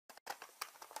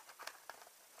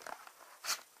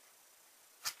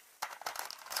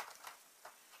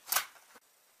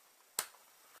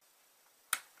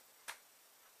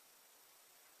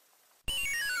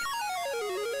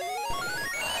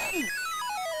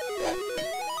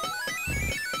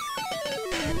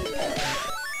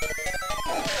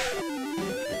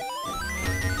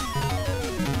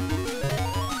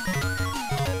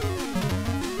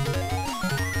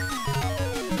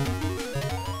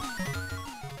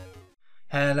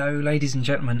Hello ladies and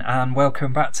gentlemen, and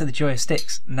welcome back to the Joy of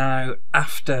Sticks. Now,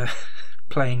 after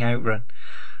playing Outrun,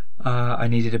 I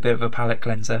needed a bit of a palate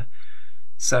cleanser,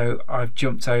 so I've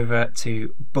jumped over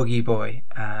to Buggy Boy,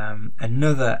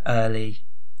 another early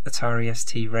Atari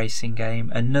ST racing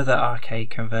game, another arcade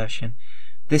conversion,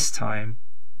 this time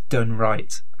done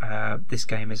right. This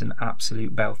game is an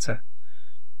absolute belter.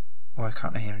 Why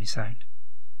can't I hear any sound?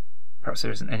 Perhaps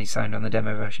there isn't any sound on the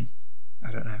demo version.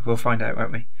 I don't know. We'll find out,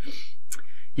 won't we?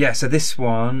 Yeah, so this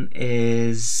one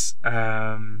is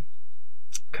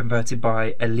converted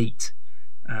by Elite,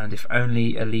 and if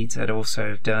only Elite had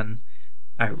also done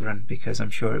Outrun, because I'm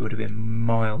sure it would have been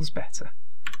miles better.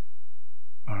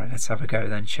 Alright, let's have a go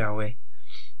then, shall we?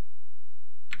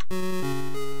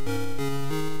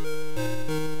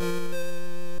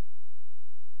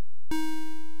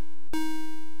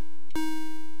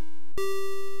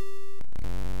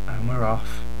 And we're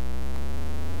off.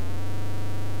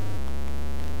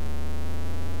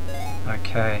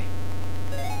 Okay.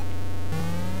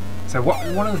 So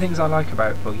one of the things I like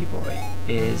about Buggy Boy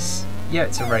is, yeah,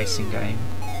 it's a racing game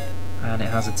and it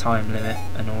has a time limit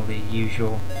and all the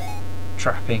usual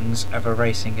trappings of a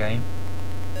racing game,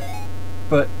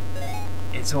 but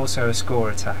it's also a score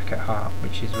attack at heart,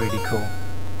 which is really cool.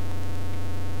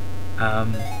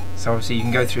 So obviously you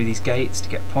can go through these gates to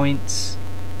get points,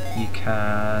 you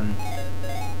can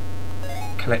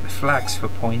collect the flags for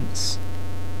points,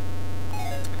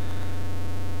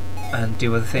 and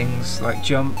do other things like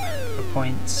jump for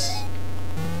points.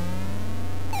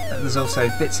 And there's also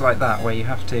bits like that where you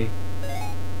have to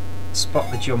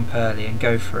spot the jump early and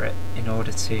go for it in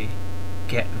order to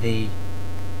get the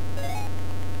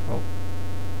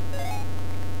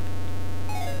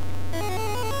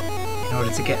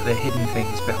hidden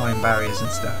things behind barriers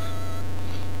and stuff.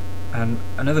 And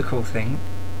another cool thing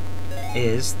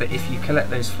is that if you collect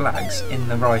those flags in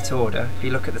the right order, if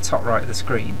you look at the top right of the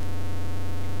screen,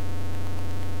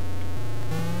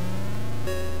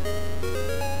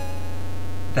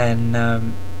 then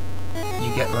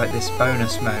you get like this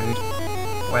bonus mode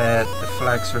where the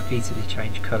flags repeatedly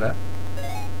change colour,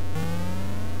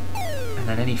 and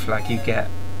then any flag you get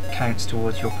counts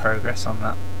towards your progress on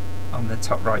the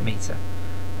top right meter,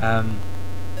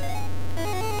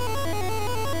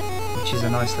 which is a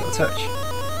nice little touch.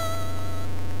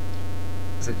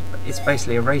 It's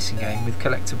basically a racing game with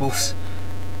collectibles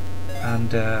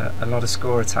and a lot of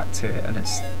score attack to it, and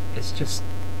it's just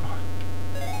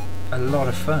a lot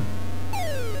of fun.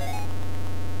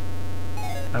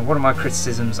 And one of my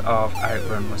criticisms of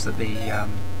Outrun was that the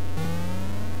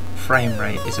frame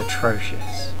rate is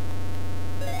atrocious.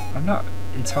 I'm not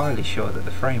entirely sure that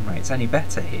the frame rate's any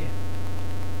better here,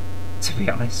 to be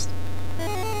honest.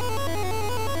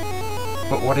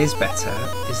 But what is better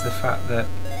is the fact that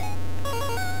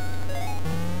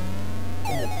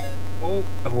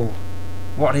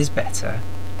what is better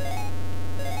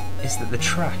is that the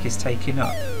track is taking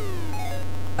up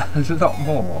a lot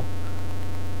more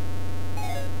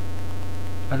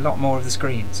of the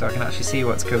screen, so I can actually see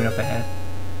what's coming up ahead.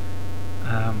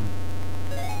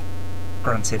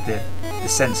 Granted, the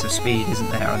sense of speed isn't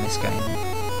there on this game.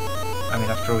 I mean,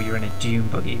 after all, you're in a dune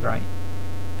buggy, right?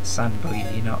 A sand buggy,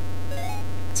 you're not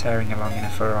tearing along in a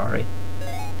Ferrari.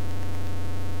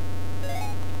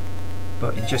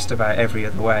 But in just about every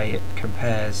other way, it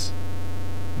compares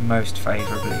most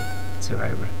favourably to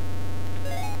Outrun.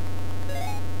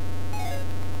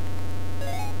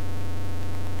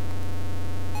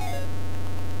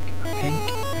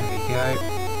 Pink, there we go.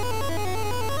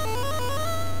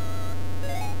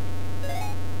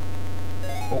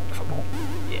 Oh, football.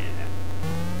 Yeah.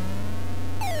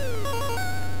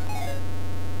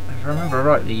 If I remember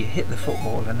rightly, you hit the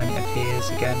football and then it appears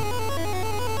again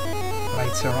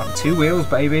later on. 2 wheels,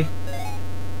 baby.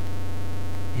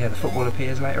 Yeah, the football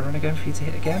appears later on again for you to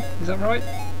hit again. Is that right?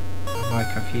 Or am I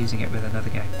confusing it with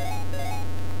another game?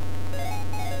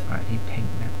 Right, I need pink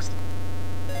next.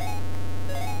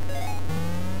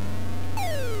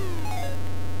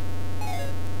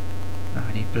 Now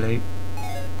I need blue.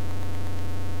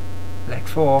 Leg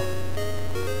 4.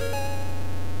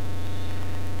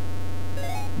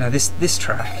 Now this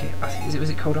track, was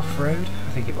it called Off-Road?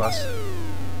 I think it was.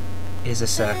 Is a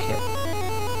circuit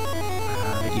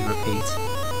that you repeat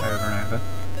over and over.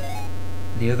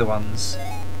 The other ones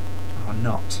are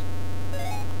not.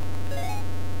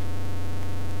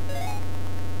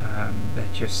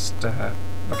 They're just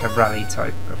like a rally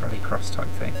cross type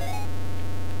thing,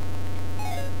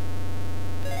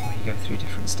 where you go through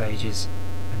different stages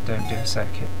and don't do a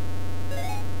circuit.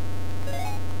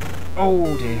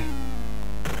 Oh dear.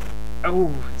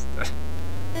 Oh.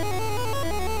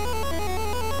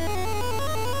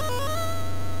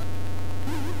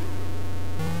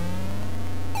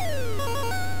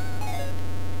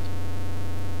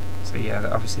 So yeah,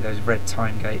 obviously those red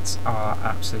time gates are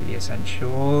absolutely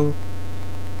essential.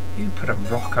 Who put a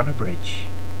rock on a bridge?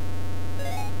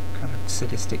 What kind of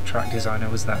sadistic track designer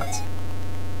was that?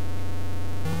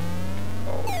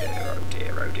 Oh dear, oh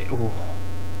dear, oh dear. Oh,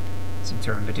 I seem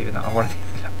to remember doing that on one of the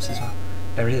other laps as well.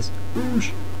 There it is.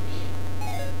 Whoosh.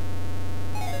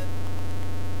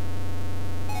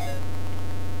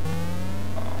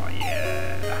 Oh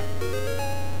yeah.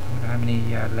 I wonder how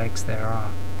many legs there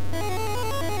are.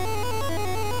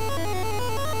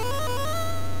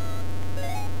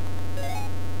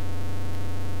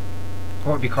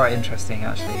 What would be quite interesting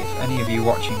actually, if any of you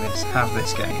watching this have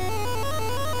this game,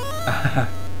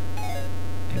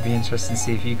 it'd be interesting to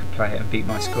see if you could play it and beat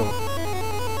my score.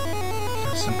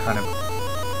 Some kind of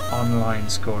online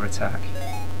score attack.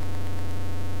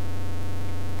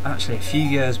 Actually, a few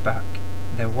years back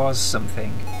there was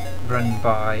something run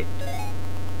by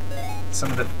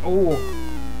some of the... Oh!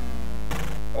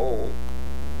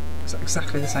 Is that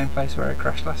exactly the same place where I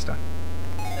crashed last time?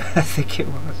 I think it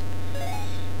was.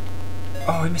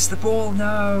 Oh, I missed the ball,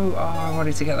 no! Oh, I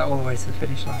wanted to get that all the way to the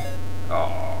finish line.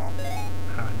 Oh,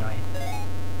 how annoying.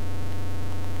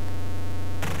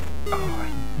 Oh,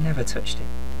 I never touched it.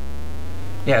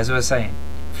 Yeah, as I was saying,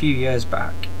 a few years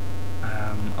back,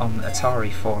 on the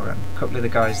Atari forum, a couple of the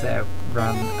guys there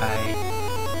ran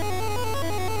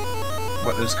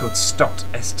what was called STOT,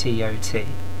 S-T-O-T,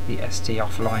 the ST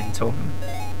offline tournament,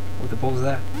 with the balls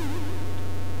there.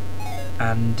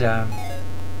 And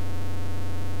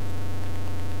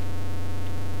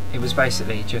it was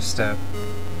basically just yeah,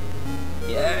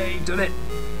 you've done it.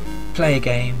 Play a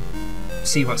game,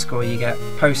 see what score you get,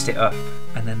 post it up,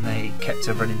 and then they kept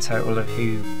a running total of who,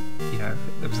 you know,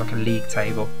 there was like a league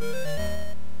table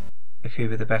of who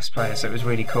were the best players. So it was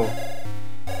really cool.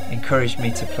 Encouraged me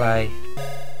to play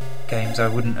games I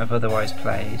wouldn't have otherwise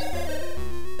played,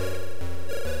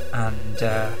 and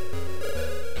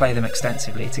play them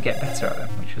extensively to get better at them,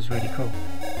 which was really cool.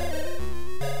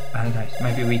 I don't know,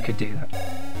 maybe we could do that.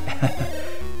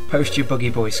 Post your Buggy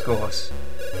Boy scores.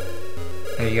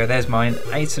 There you go, there's mine.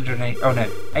 808. Oh no,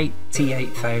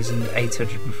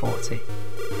 88,840.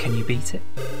 Can you beat it?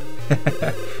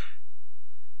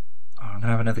 Oh, I'm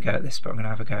gonna have another go at this, but I'm gonna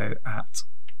have a go at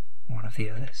one of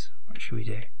the others. What should we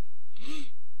do?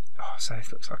 Oh,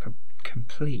 South looks like a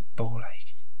complete ball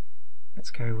ache.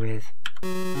 Let's go with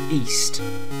East.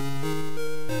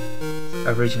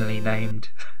 Originally named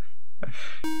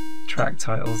track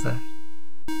titles there.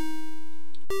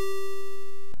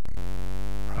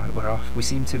 Right, we're off. We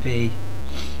seem to be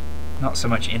not so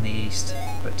much in the east,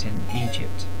 but in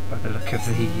Egypt, by the look of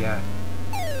the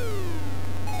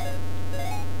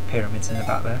pyramids in the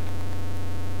back there.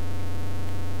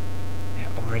 Yeah,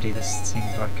 already this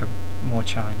seems like a more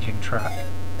challenging track.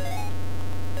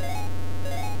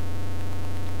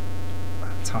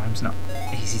 That time's not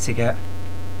easy to get.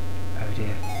 Oh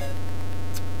dear.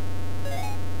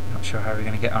 Not sure how we're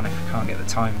going to get on if we can't get the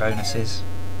time bonuses.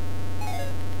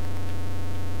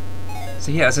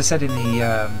 So yeah, as I said in the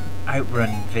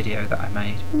Outrun video that I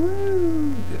made,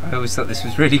 I always thought this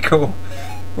was really cool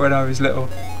when I was little,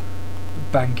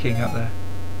 banking up there.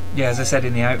 Yeah, as I said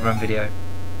in the Outrun video,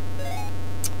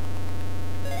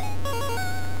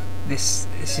 this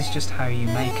is just how you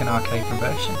make an arcade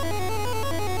conversion.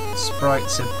 The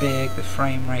sprites are big, the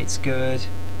frame rate's good,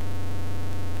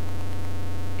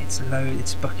 it's low,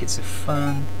 it's buckets of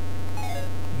fun.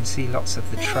 You can see lots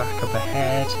of the track up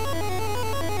ahead.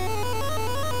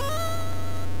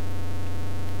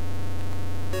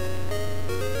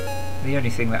 The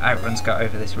only thing that Outrun's got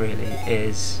over this really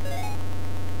is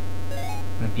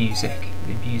the music.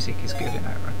 The music is good in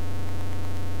Outrun,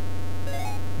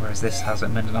 whereas this has a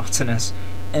monotonous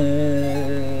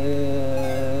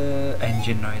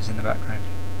engine noise in the background.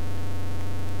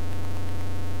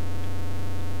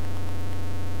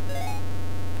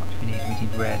 What do we need? We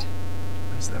need red.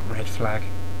 Where's the red flag?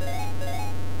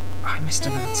 I missed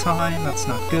another time, that's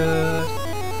not good.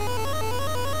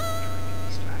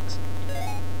 These flags.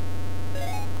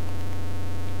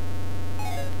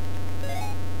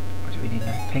 What do we need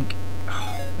now? Pink.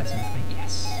 Oh, there's enough pink,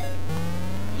 yes.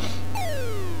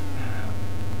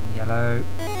 Yellow.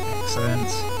 Excellent.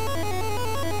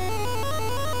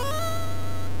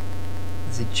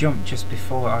 There's a jump just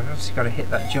before. I've obviously got to hit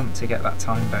that jump to get that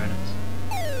time bonus.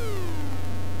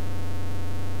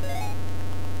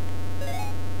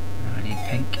 Now I need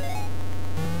pink.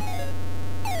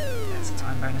 There's a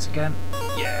time bonus again.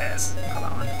 Yes! Got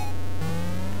that one.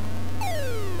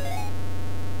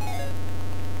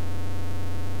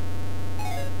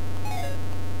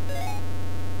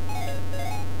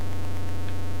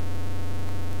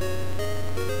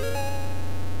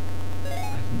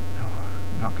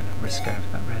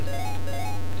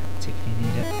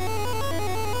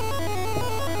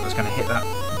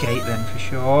 gate then for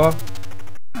sure.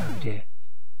 Oh dear.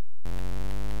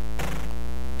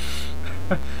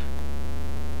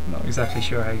 Not exactly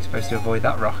sure how you're supposed to avoid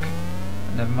that rock.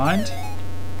 But never mind.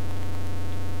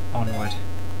 Onward.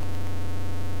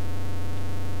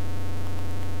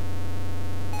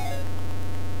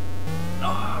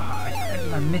 Oh,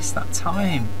 I missed that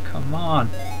time. Come on.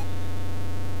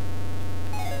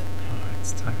 Alright,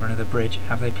 it's time for another bridge.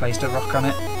 Have they placed a rock on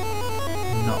it?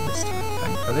 Not this time,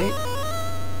 thankfully.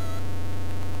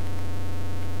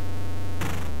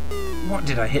 What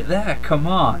did I hit there? Come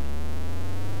on.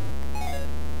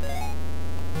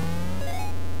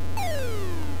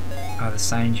 Oh, the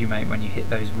sound you make when you hit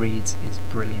those reeds is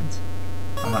brilliant.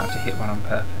 I might have to hit one on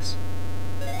purpose.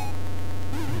 In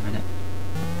a minute.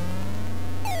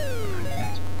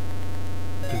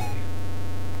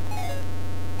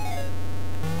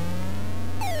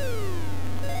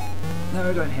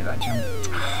 No, don't hit that jump.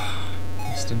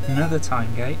 Missed another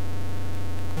time gate.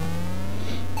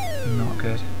 Not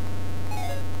good.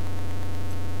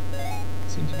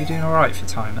 Seem to be doing alright for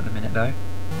time at the minute though.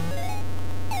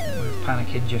 Not worth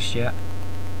panicking just yet.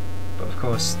 But of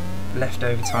course,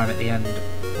 leftover time at the end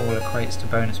all equates to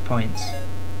bonus points.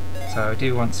 So I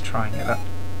do want to try and get that.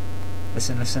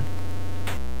 Listen, listen.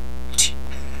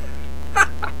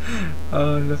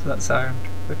 Oh, I love that sound.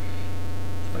 It's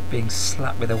like being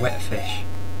slapped with a wet fish.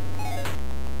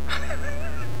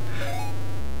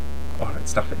 Alright,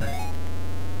 stop it now.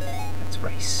 Let's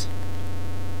race.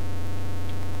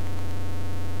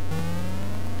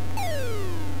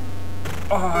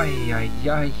 Ay, ay,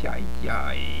 ay, ay,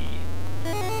 ay.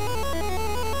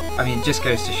 I mean, it just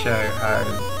goes to show how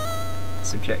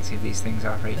subjective these things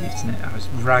are, really, isn't it? I was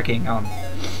ragging on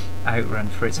Outrun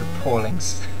for its appalling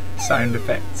sound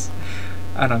effects,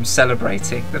 and I'm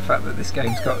celebrating the fact that this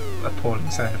game's got appalling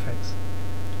sound effects.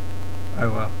 Oh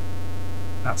well,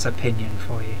 that's opinion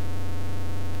for you.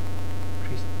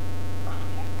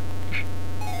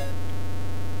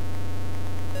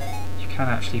 You can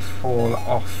actually fall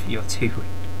off your two-wheel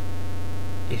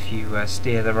if you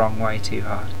steer the wrong way too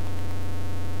hard.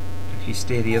 If you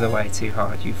steer the other way too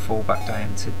hard, you fall back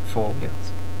down to four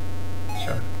wheels. Which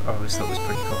I always thought was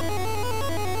pretty cool.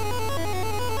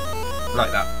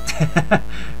 Like that.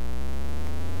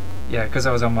 Yeah, because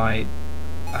I was on my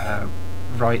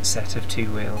right set of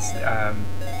two wheels,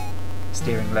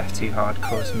 steering left too hard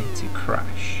caused me to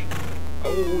crash.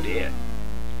 Oh dear.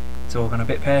 It's all gone a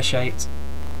bit pear-shaped.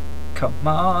 Come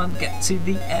on, get to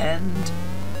the end.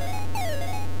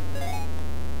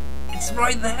 It's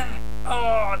right there.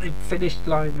 Oh, the finish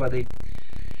line, well, the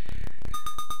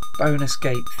bonus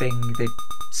gate thing, the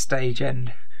stage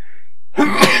end.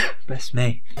 Bless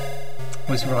me.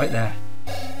 Was right there.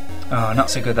 Oh, not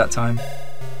so good that time.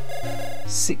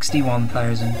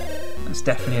 61,000. That's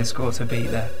definitely a score to beat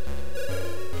there.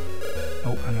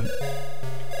 Oh, hang on.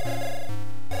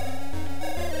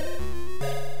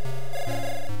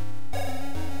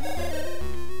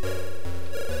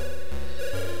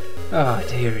 Oh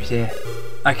dearie dear.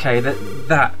 Okay,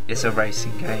 that is a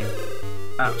racing game.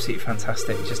 Absolutely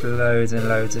fantastic. Just loads and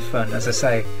loads of fun. As I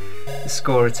say, the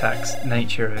score attacks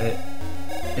nature of it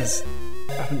is,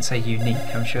 I wouldn't say unique.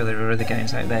 I'm sure there are other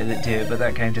games out there that do it, but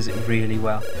that game does it really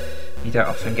well. You don't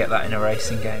often get that in a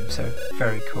racing game, so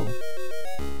very cool.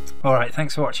 Alright,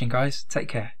 thanks for watching guys. Take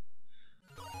care.